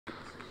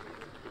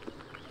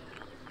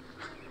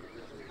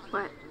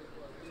What?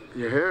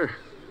 Your hair.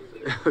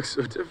 It looks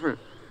so different.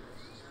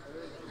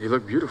 You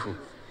look beautiful.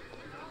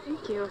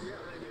 Thank you.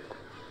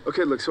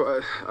 Okay, look,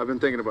 so I've been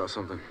thinking about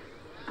something.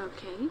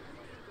 Okay.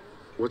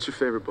 What's your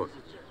favorite book?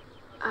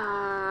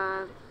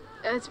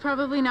 It's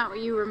probably not what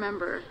you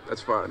remember.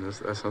 That's fine.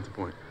 That's not the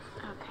point.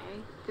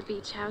 Okay. The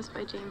Beach House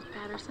by James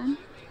Patterson?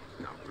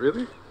 No,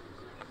 really?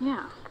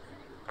 Yeah.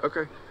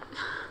 Okay.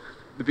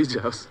 The Beach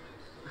House.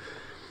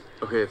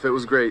 Okay, if it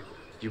was great,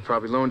 you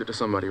probably loaned it to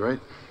somebody, right?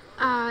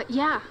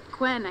 Yeah.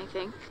 Gwen, I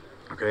think.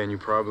 Okay, and you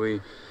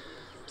probably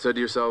said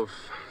to yourself,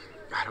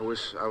 God, I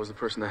wish I was the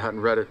person that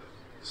hadn't read it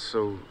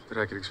so that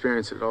I could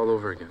experience it all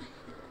over again.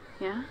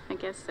 Yeah, I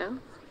guess so.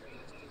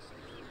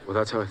 Well,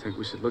 that's how I think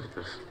we should look at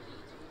this.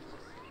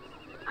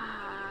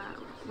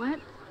 What?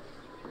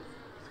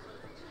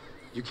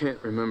 You can't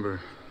remember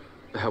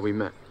how we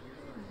met.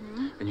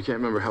 Mm-hmm. And you can't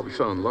remember how we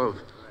fell in love.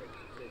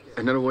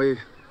 And in a way,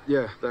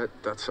 yeah,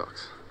 that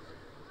sucks.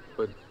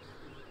 But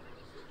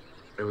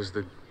it was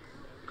the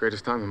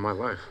greatest time in my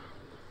life.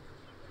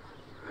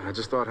 And I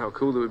just thought how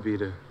cool it would be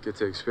to get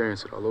to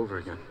experience it all over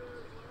again.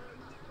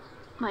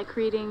 Like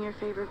reading your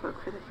favorite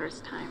book for the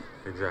first time.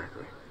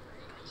 Exactly.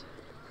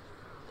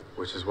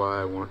 Which is why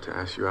I want to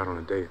ask you out on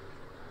a date.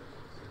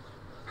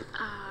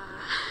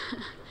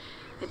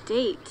 A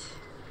date?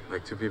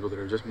 Like two people that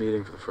are just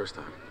meeting for the first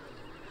time.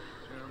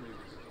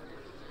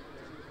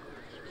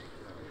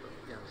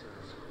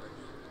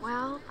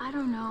 Well, I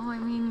don't know. I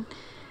mean,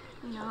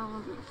 you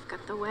know, we've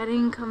got the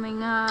wedding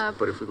coming up.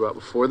 But if we go out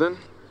before then,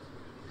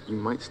 you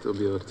might still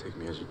be able to take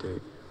me as your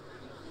date.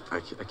 I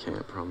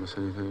can't promise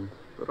anything,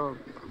 but I'll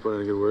put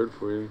in a good word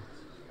for you.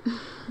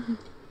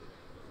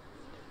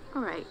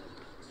 All right.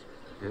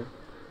 Yeah?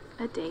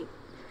 A date.